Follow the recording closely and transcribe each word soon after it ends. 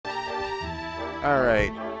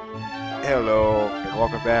Alright, hello, and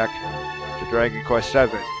welcome back to Dragon Quest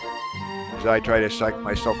VII, as I try to psych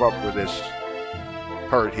myself up for this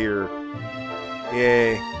part here.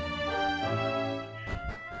 Yay.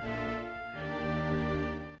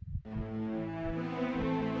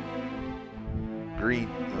 Green,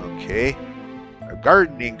 okay. A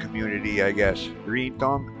gardening community, I guess.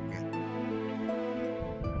 Greenthumb.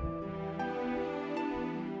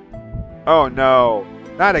 Oh no,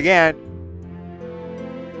 not again.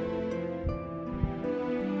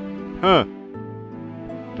 Huh.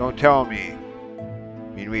 Don't tell me.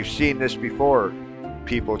 I mean, we've seen this before.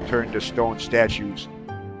 People turn to stone statues.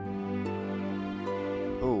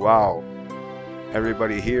 Oh, wow.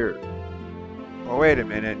 Everybody here. Oh, wait a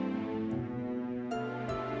minute.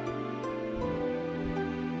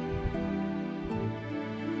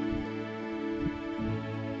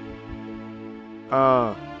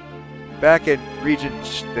 Back in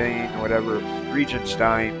Regenstein,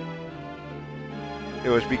 Regenstein, it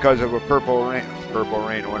was because of a purple rain,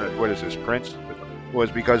 what is this, Prince? It was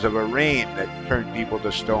because of a rain that turned people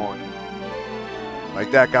to stone. Like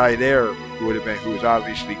that guy there, who was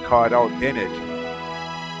obviously caught out in it.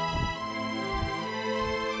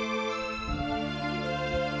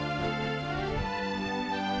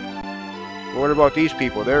 But what about these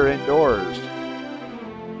people? They're indoors.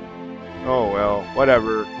 Oh well,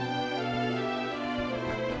 whatever.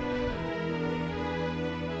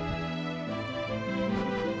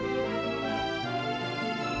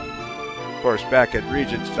 Of course, back at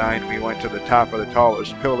Regenstein, we went to the top of the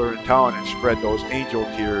tallest pillar in town and spread those angel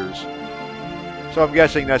tears. So I'm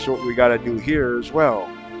guessing that's what we gotta do here as well.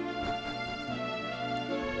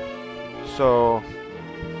 So,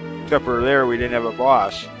 except for there we didn't have a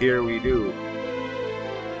boss. Here we do.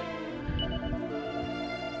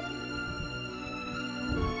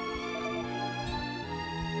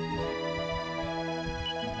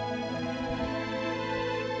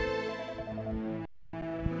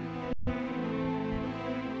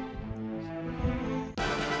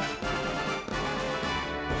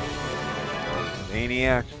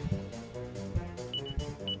 Maniac.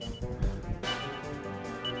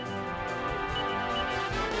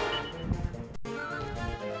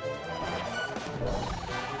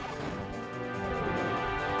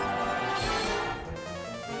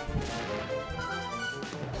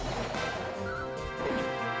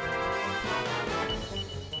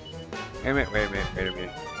 Wait a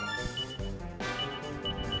minute.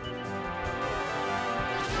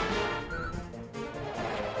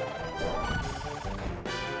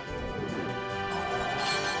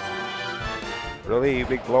 Really, you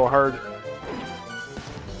big blowhard?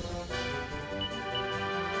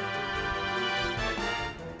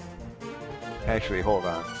 Actually, hold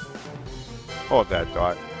on. Hold that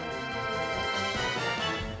thought.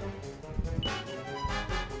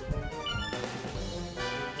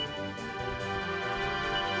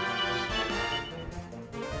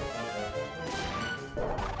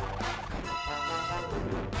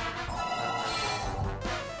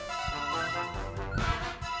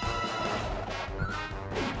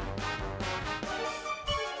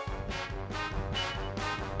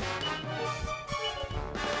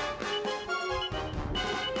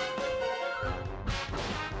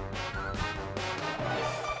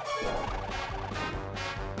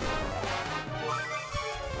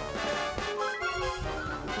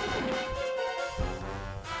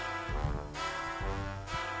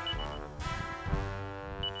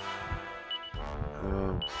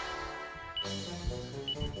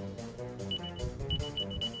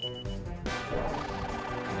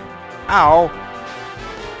 Ow!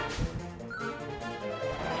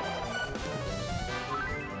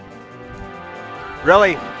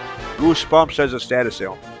 Really? Goosebumps as a status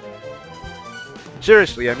ailment.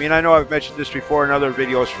 Seriously, I mean, I know I've mentioned this before in other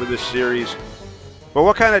videos for this series, but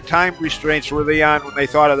what kind of time restraints were they on when they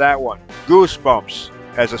thought of that one? Goosebumps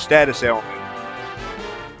as a status ailment.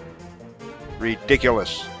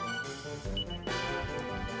 Ridiculous.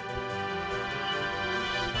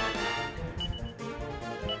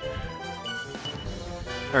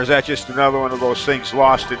 Or is that just another one of those things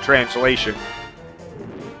lost in translation?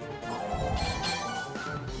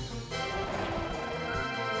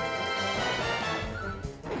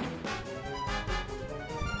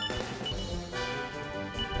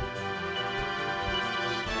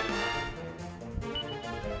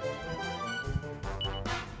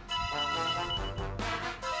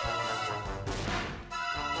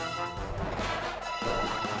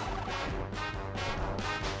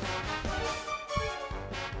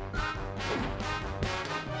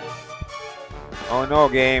 Oh no,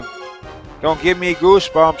 game. Don't give me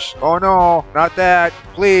goosebumps. Oh no, not that.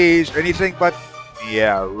 Please, anything but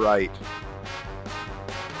Yeah, right.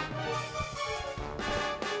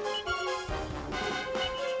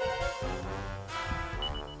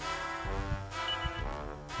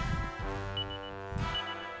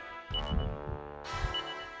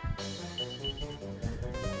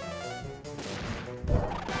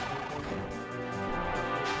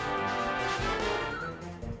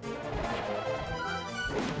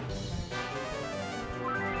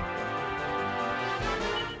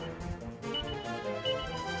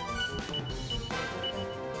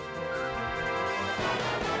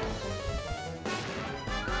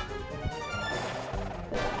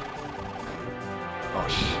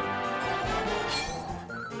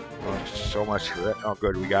 Oh, so much for that. Oh,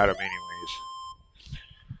 good, we got him anyways.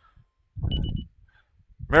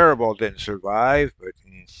 Maribel didn't survive, but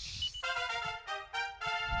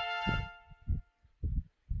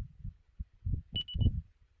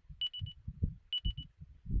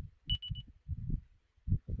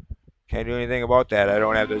can't do anything about that. I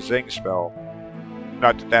don't have the zing spell.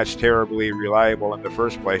 Not that that's terribly reliable in the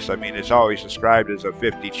first place. I mean, it's always described as a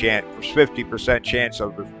 50% chance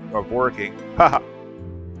of working.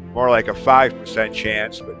 More like a 5%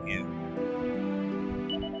 chance, but yeah.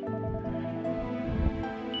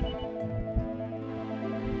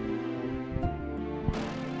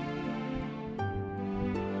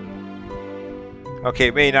 Okay,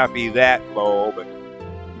 it may not be that low, but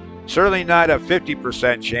certainly not a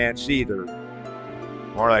 50% chance either.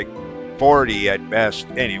 More like 40 at best,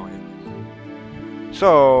 anyway.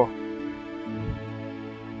 So,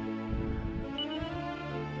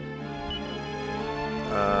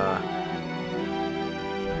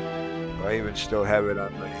 do I even still have it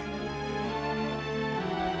on my...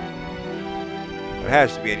 It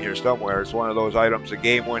has to be in here somewhere. It's one of those items the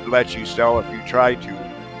game wouldn't let you sell if you tried to.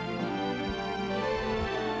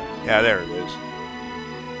 Yeah, there it is.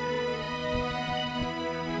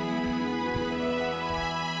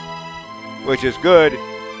 Which is good,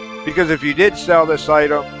 because if you did sell this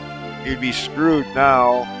item, you'd be screwed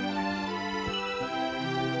now.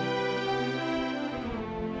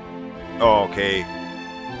 Oh, okay.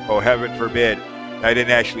 Oh, heaven forbid. I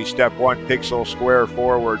didn't actually step 1 pixel square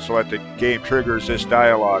forward so that the game triggers this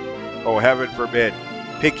dialogue. Oh, heaven forbid.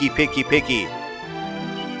 Picky, picky, picky.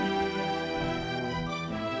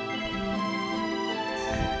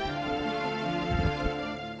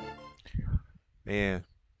 Man.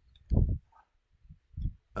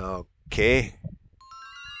 Okay.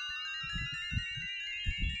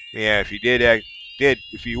 Yeah, if you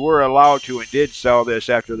if you were allowed to and did sell this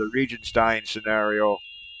after the Regenstein scenario,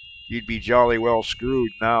 you'd be jolly well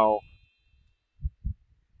screwed now.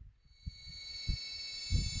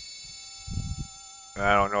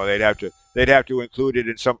 I don't know. They'd have to include it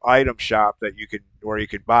in some item shop that where you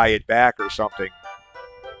could buy it back or something.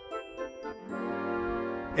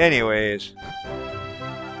 Anyways.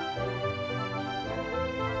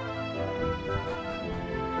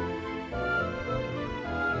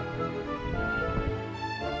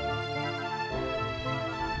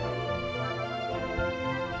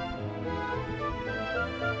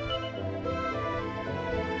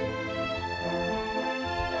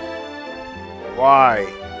 Why?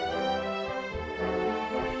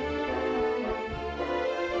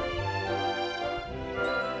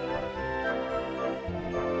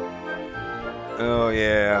 Oh,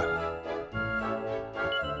 yeah.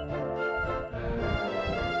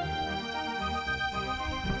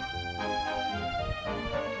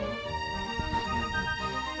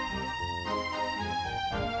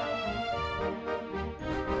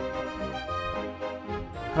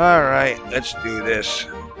 All right, let's do this.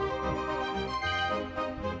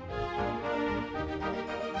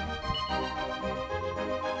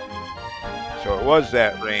 So it was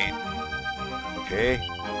that rain. Okay.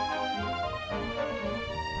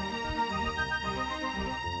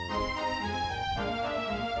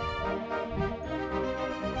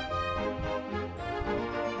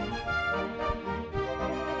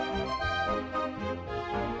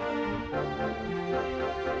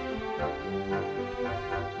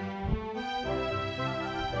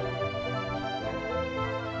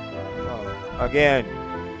 Again,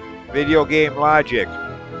 video game logic.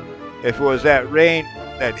 If it was that rain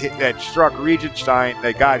that struck Regenstein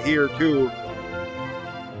that got here too,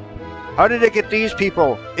 how did it get these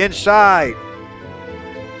people inside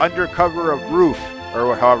under cover of roof,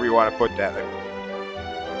 or however you want to put that?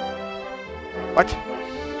 What?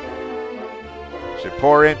 Does it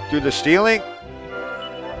pour in through the ceiling?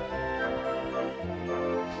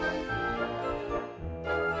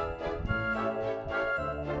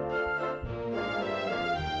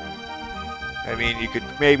 I mean, you could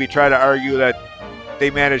maybe try to argue that they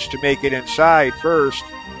managed to make it inside first.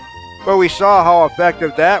 But we saw how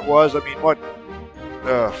effective that was. I mean, what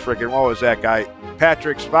was that guy?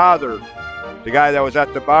 Patrick's father, the guy that was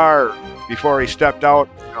at the bar before he stepped out.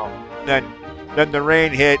 You know, then the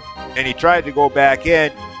rain hit, and he tried to go back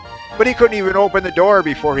in, but he couldn't even open the door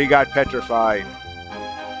before he got petrified.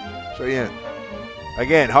 So yeah,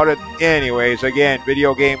 again, again,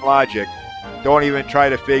 video game logic. Don't even try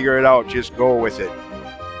to figure it out. Just go with it.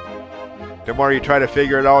 The more you try to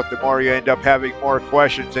figure it out, the more you end up having more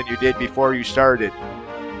questions than you did before you started.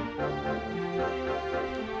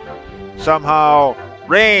 Somehow,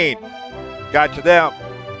 rain got to them.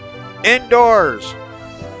 Indoors.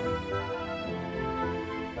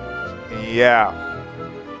 Yeah.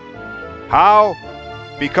 How?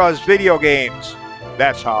 Because video games.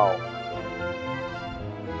 That's how.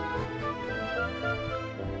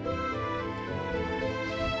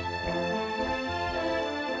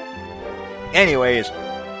 Anyways,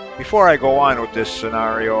 before I go on with this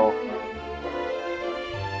scenario,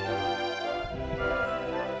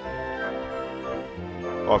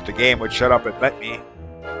 well, if the game would shut up and let me.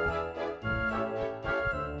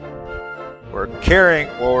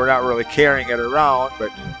 We're not really carrying it around,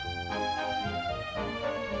 but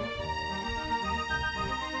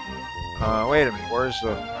wait a minute, where's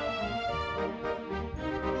the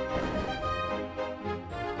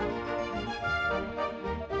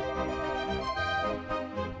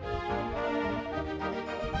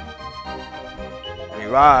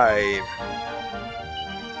revive?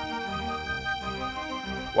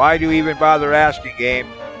 Why do you even bother asking, game?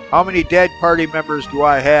 How many dead party members do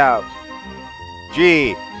I have?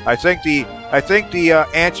 Gee, I think the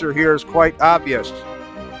answer here is quite obvious.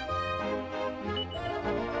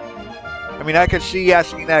 I mean, I could see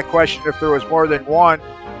asking that question if there was more than one,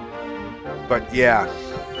 but yeah.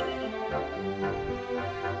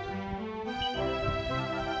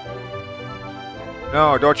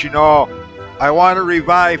 No, don't you know? I want to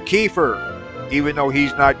revive Kiefer, even though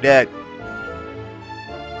he's not dead.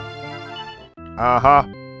 Uh-huh.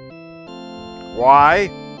 Why?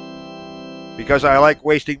 Because I like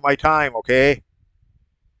wasting my time, okay?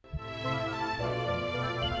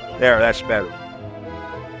 There, that's better.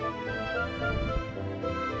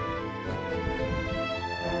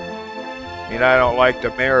 I mean, I don't like the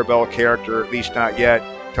Maribel character, at least not yet,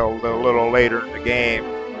 till a little later in the game.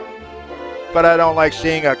 But I don't like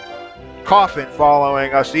seeing a coffin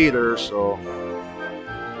following us either, so...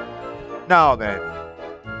 Now then.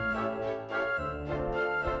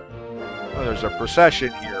 Oh, there's a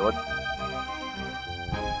procession here. What?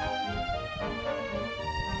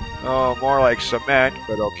 Oh, more like cement,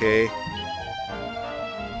 but okay.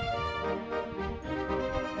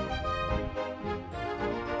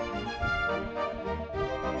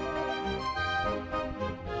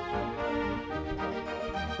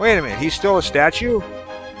 Wait a minute, he's still a statue?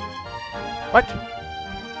 What?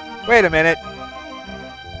 Wait a minute.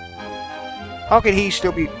 How can he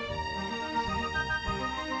still be...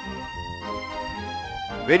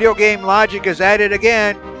 Video game logic is at it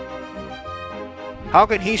again. How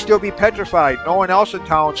can he still be petrified? No one else in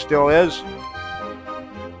town still is.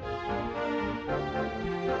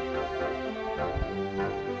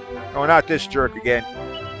 Oh, not this jerk again.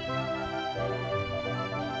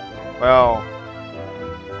 Well,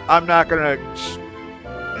 I'm not gonna...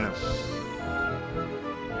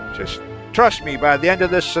 Just trust me, by the end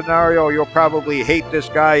of this scenario, you'll probably hate this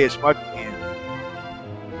guy as much...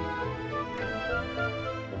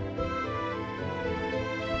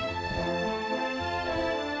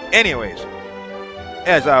 Anyways,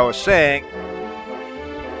 as I was saying,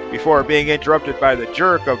 before being interrupted by the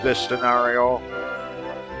jerk of this scenario,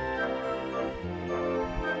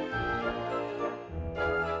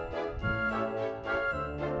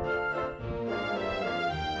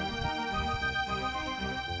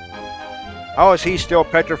 how is he still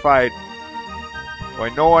petrified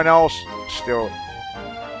when no one else still...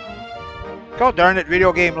 God darn it,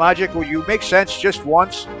 video game logic, will you make sense just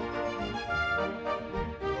once?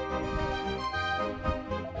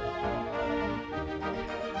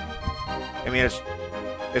 I mean,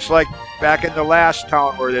 it's like back in the last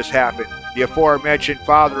town where this happened. The aforementioned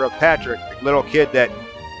father of Patrick, the little kid that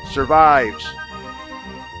survives.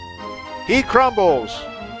 He crumbles.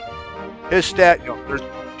 His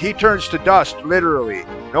he turns to dust, literally.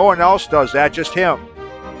 No one else does that, just him.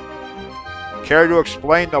 Care to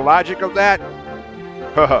explain the logic of that?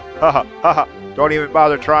 Ha ha ha ha. Don't even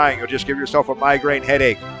bother trying. You'll just give yourself a migraine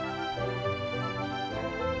headache.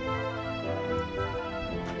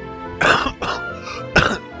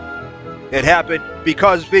 It happened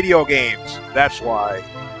because video games. That's why.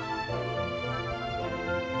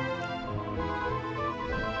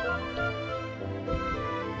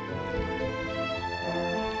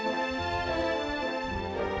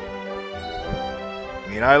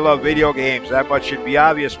 mean, I love video games. That much should be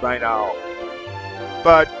obvious by now.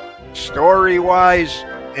 But story-wise,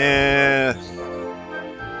 the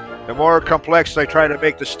more complex I try to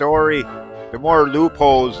make the story, the more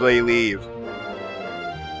loopholes they leave.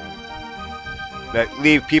 That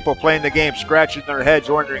leave people playing the game scratching their heads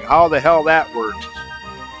wondering how the hell that works.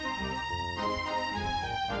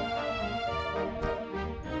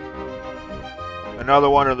 Another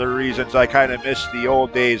one of the reasons I kind of miss the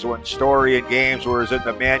old days when story in games was in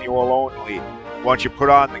the manual only. Once you put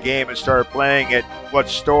on the game and start playing it,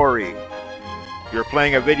 what's story? You're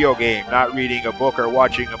playing a video game, not reading a book or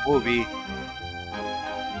watching a movie.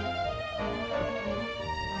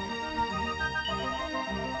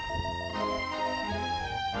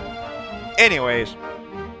 Anyways.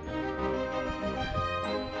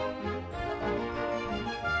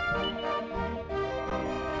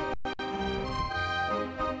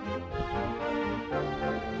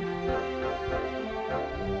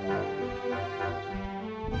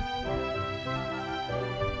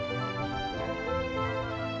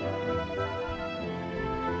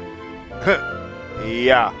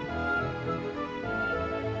 Yeah.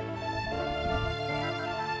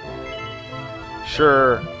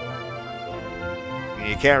 Sure. I mean,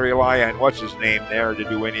 you can't rely on what's his name there to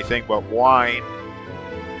do anything but whine.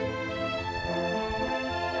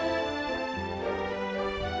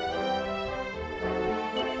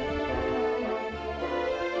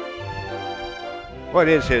 What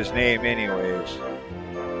is his name anyways?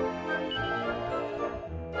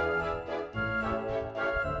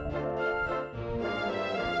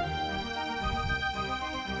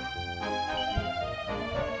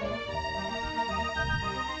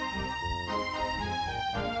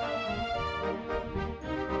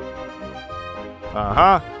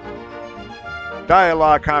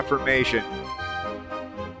 Dialogue confirmation.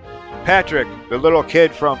 Patrick, the little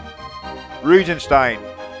kid from Regenstein,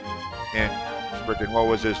 and frickin' what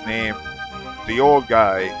was his name? The old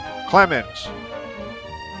guy, Clemens,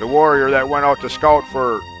 the warrior that went out to scout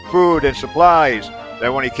for food and supplies.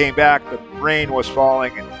 Then when he came back, the rain was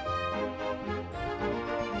falling. And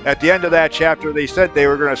at the end of that chapter, they said they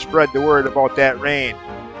were going to spread the word about that rain.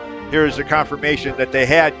 Here's the confirmation that they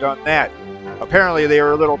had done that. Apparently they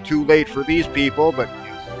were a little too late for these people, but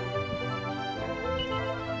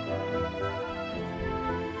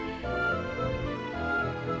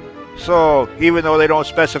so even though they don't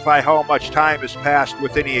specify how much time has passed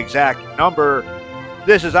with any exact number,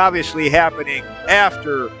 this is obviously happening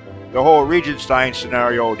after the whole Regenstein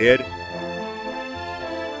scenario did.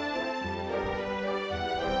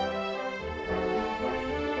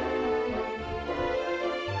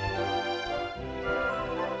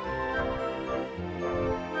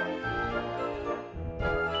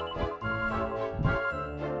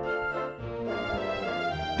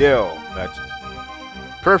 Dill. That's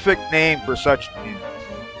a perfect name for such.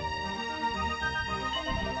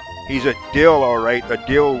 He's a dill, all right. A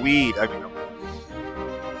dill weed. I mean.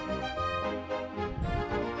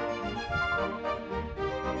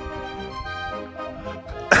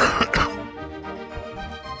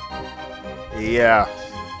 Yeah.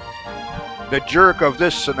 The jerk of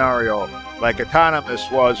this scenario, like Autonomous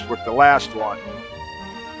was with the last one.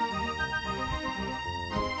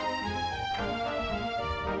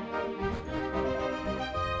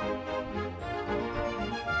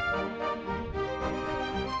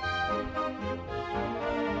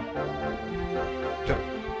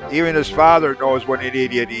 Even his father knows what an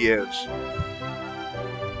idiot he is.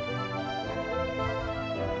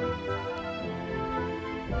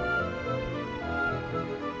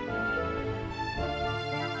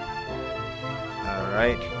 All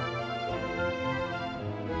right.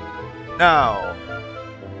 Now.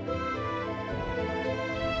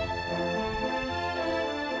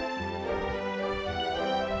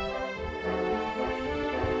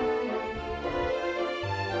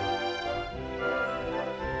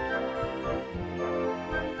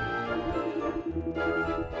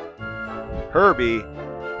 Herbie,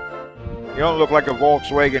 you don't look like a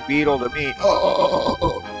Volkswagen Beetle to me.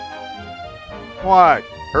 Oh. What?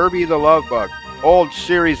 Herbie the Love Bug. Old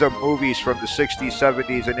series of movies from the 60s,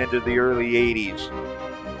 70s, and into the early 80s.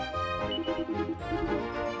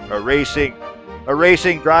 A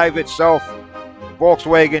racing drive itself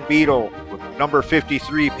Volkswagen Beetle with number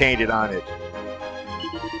 53 painted on it.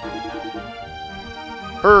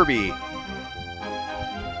 Herbie.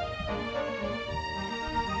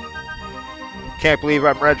 Can't believe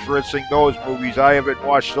I'm referencing those movies. I haven't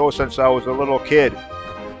watched those since I was a little kid.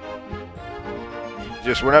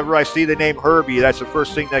 Just whenever I see the name Herbie, that's the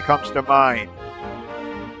first thing that comes to mind.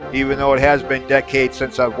 Even though it has been decades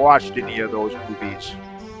since I've watched any of those movies.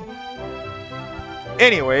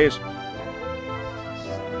 Anyways,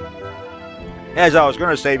 as I was going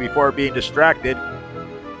to say before being distracted,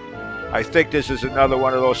 I think this is another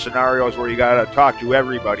one of those scenarios where you got to talk to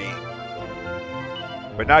everybody.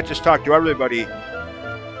 But not just talk to everybody.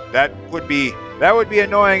 That would be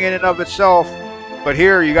annoying in and of itself. But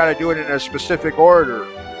here you got to do it in a specific order,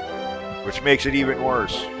 which makes it even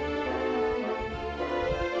worse.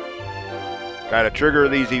 Got to trigger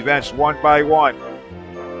these events one by one.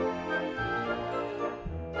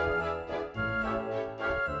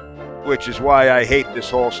 Which is why I hate this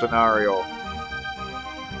whole scenario.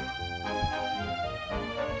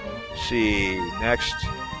 See, next,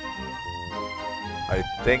 I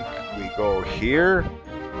think we go here.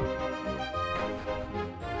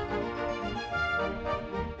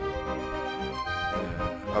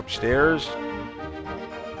 Upstairs.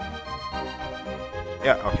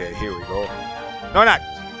 Yeah, okay, here we go. No, not.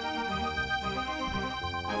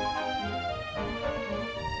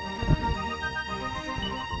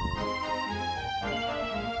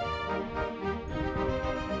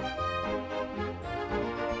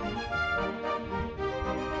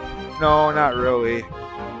 No, not really.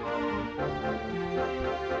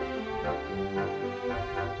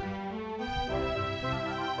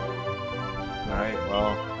 Alright,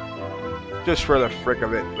 well, just for the frick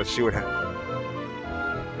of it, let's see what happens.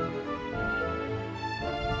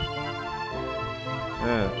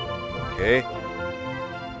 Okay.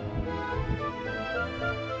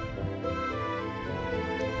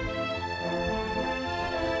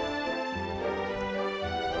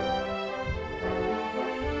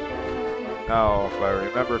 Now, if I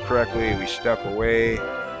remember correctly, we step away.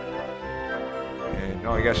 And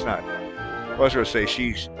no, I guess not. I was going to say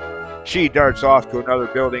she darts off to another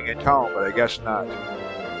building in town, but I guess not.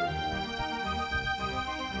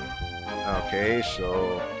 Okay,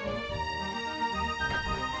 so...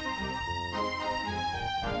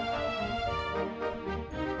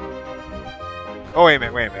 Oh, wait a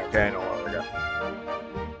minute. Okay, I know what I got.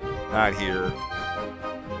 Not here.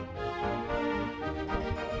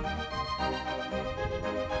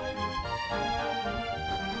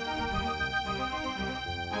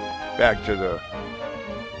 Back to the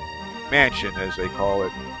mansion, as they call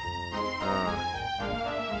it.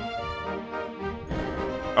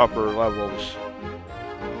 Upper levels.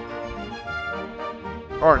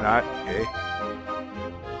 Or not, okay.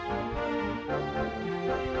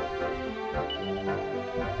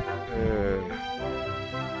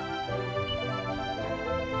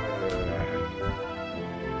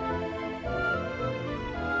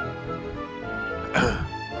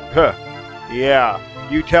 Yeah,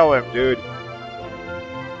 you tell him, dude.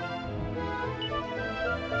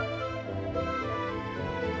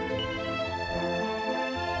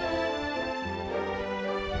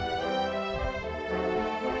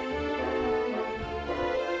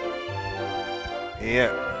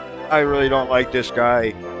 Yeah, I really don't like this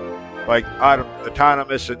guy. Like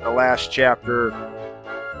Autonomous in the last chapter,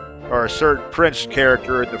 or a certain Prince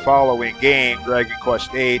character in the following game, Dragon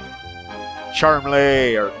Quest VIII.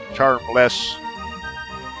 Charmley or Charmless.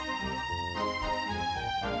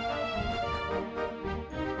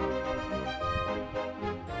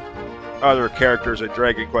 Other characters in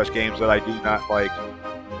Dragon Quest games that I do not like.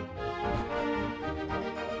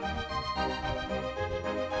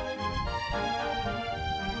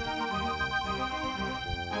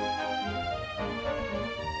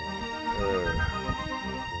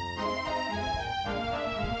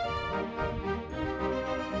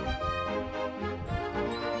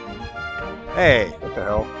 Hey, what the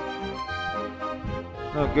hell?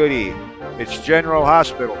 Oh, goody. It's General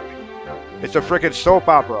Hospital. It's a frickin' soap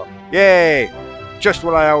opera. Yay! Just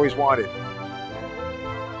what I always wanted.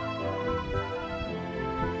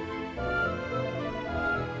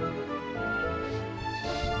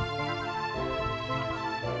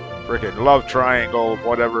 Frickin' love triangle,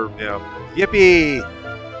 whatever, you know. Yippee!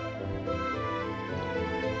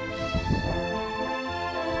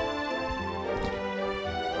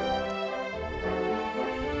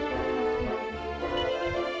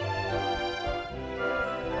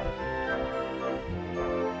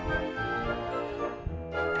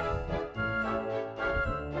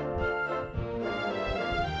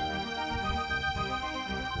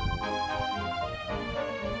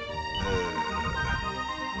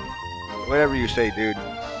 Whatever you say, dude.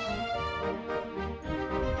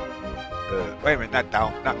 Wait a minute, not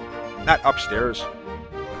down, not upstairs.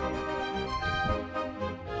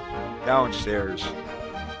 Downstairs.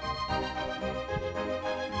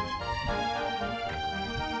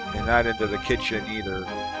 And not into the kitchen either.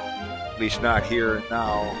 At least not here and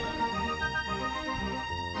now.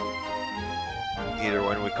 either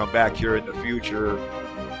when we come back here in the future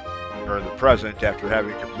or in the present after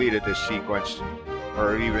having completed this sequence,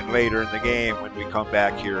 or even later in the game when we come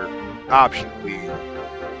back here optionally.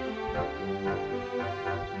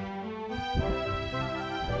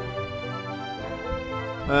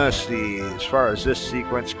 Let's see, as far as this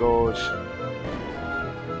sequence goes,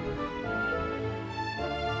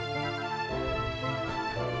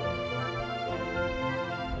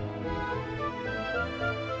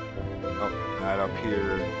 oh, not up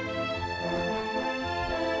here.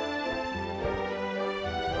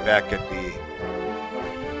 Back at the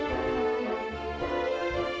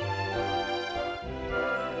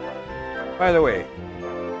by the way,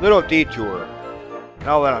 little detour.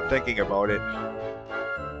 Now that I'm thinking about it,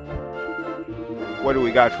 what do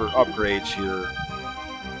we got for upgrades here?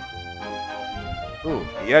 Ooh,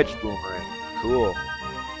 the edge boomerang. Cool.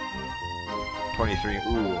 23.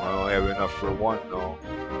 Ooh, I only have enough for one though.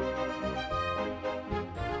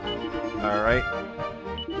 Alright.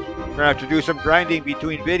 We're gonna have to do some grinding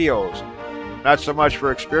between videos. Not so much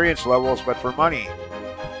for experience levels, but for money.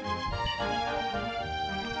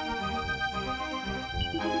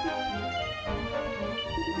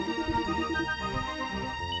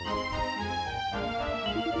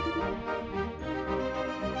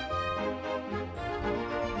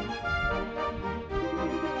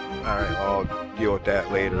 Alright, I'll deal with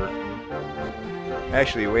that later.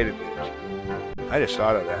 Actually, wait a minute. I just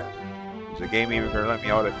thought of that. Is the game even going to let me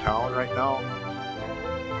out of town right now?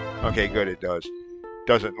 Okay, good, it does.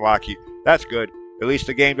 Doesn't lock you. That's good. At least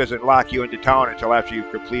the game doesn't lock you into town until after you've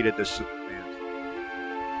completed this.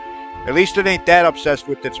 At least it ain't that obsessed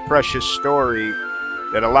with its precious story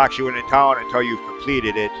that it locks you into town until you've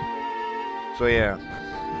completed it. So yeah.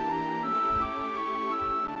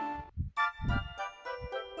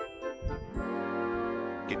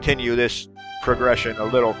 Continue this progression a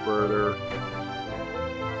little further.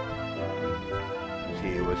 Let's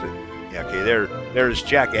see, was it? Yeah, okay, there's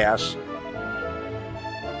Jackass.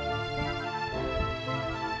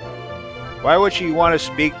 Why would she want to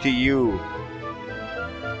speak to you,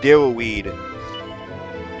 Dillweed?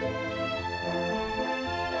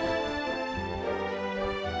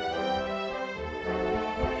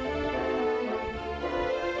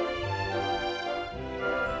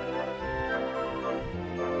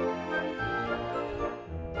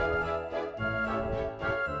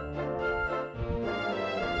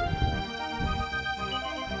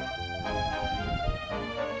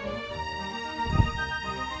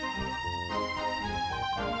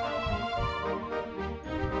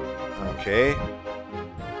 Okay.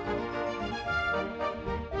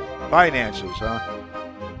 Finances, huh?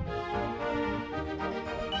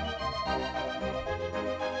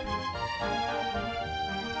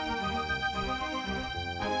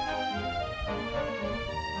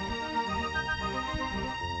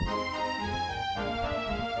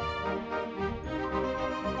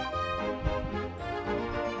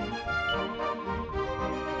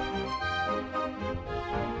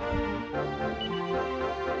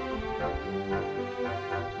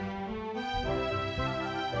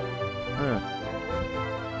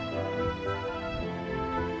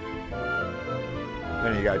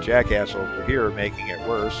 Then you got Jackass over here making it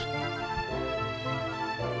worse.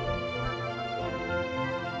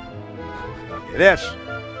 Okay, this.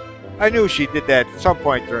 I knew she did that at some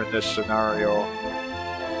point during this scenario.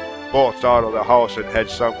 Bolts out of the house and head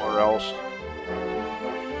somewhere else.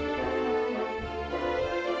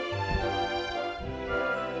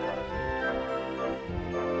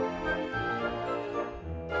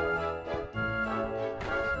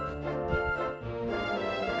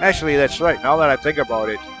 Actually, that's right. Now that I think about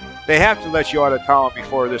it, they have to let you out of town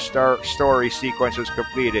before this story sequence is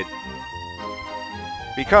completed.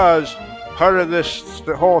 Because part of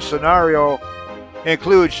the whole scenario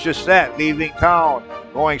includes just that, leaving town,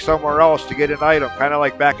 going somewhere else to get an item, kind of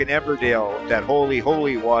like back in Emberdale, with that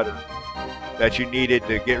holy water that you needed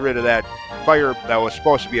to get rid of that fire that was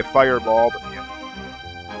supposed to be a fireball, but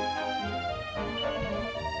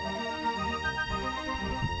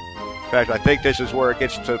in fact, I think this is where it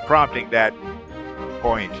gets to prompting that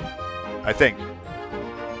point. I think.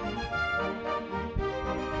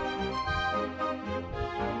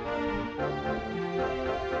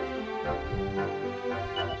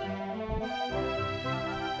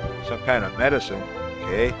 Some kind of medicine.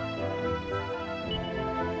 Okay.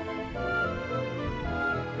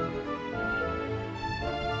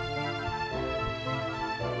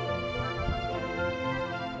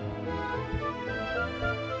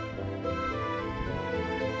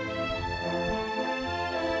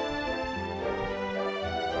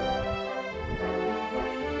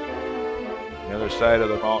 Other side of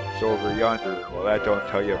the mountains over yonder. Well, that don't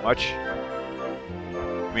tell you much.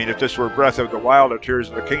 I mean, if this were Breath of the Wild or Tears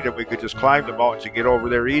of the Kingdom, we could just climb the mountains and get over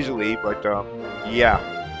there easily, but, yeah.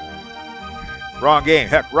 Wrong game.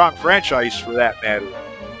 Heck, wrong franchise for that matter.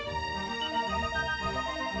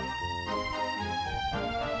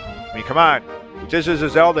 I mean, come on. If this is a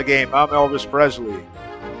Zelda game, I'm Elvis Presley.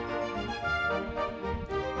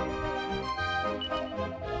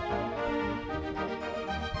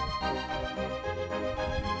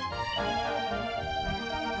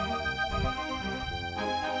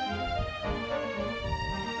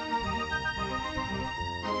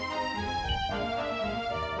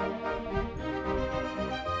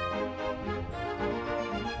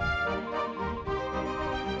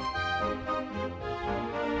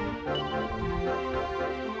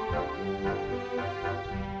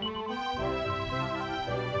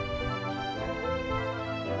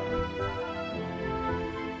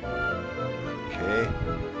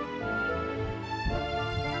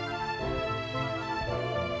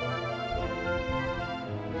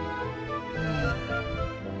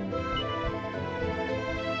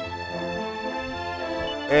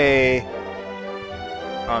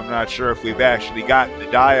 I'm not sure if we've actually gotten the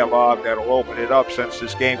dialogue that'll open it up, since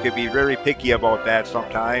this game can be very picky about that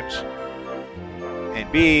sometimes. And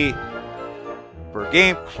B, for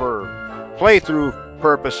playthrough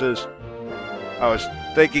purposes, I was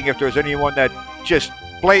thinking if there's anyone that just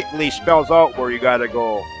blatantly spells out where you gotta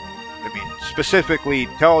go. I mean, specifically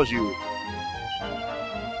tells you.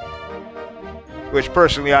 Which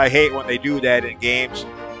personally I hate when they do that in games.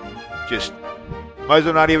 Just might as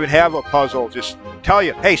well not even have a puzzle. Just tell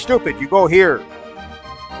you, hey, stupid, you go here.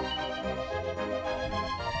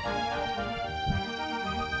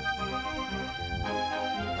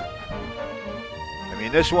 I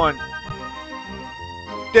mean, this one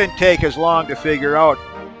didn't take as long to figure out,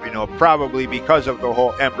 you know, probably because of the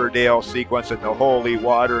whole Emberdale sequence and the holy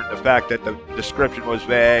water and the fact that the description was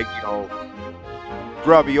vague, you know,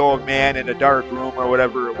 grubby old man in a dark room or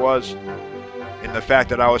whatever it was. And the fact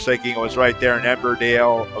that I was thinking it was right there in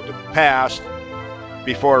Emberdale of the past,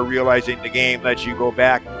 before realizing the game lets you go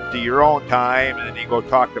back to your own time and then you go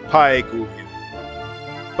talk to Pike.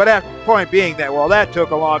 But at the point being that, well, that took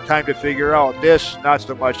a long time to figure out. This, not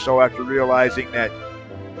so much so after realizing that,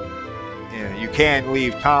 you know, you can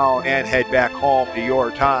leave town and head back home to your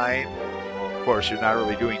time. Well, of course, you're not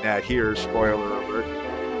really doing that here, spoiler alert.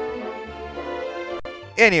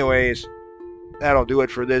 Anyways, that'll do it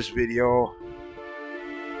for this video.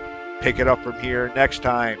 Pick it up from here next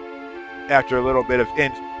time, after a little bit of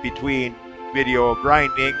in-between video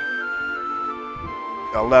grinding,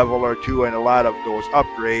 a level or two and a lot of those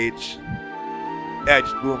upgrades.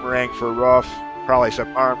 Edged boomerang for rough, probably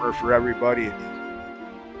some armor for everybody.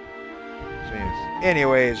 So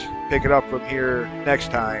anyways, pick it up from here next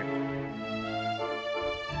time.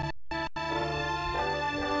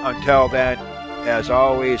 Until then, as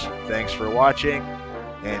always, thanks for watching,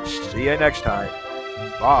 and see you next time.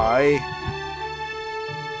 Bye.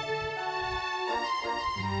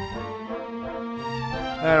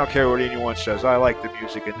 I don't care what anyone says. I like the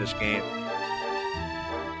music in this game.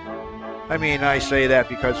 I mean, I say that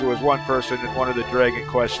because there was one person in one of the Dragon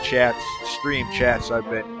Quest chats, stream chats I've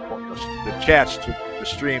been, the chats to the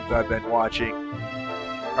streams I've been watching,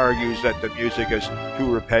 argues that the music is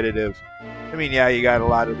too repetitive. I mean, yeah, you got a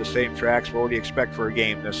lot of the same tracks, but what do you expect for a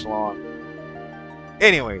game this long?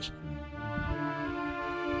 Anyways.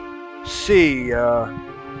 See ya.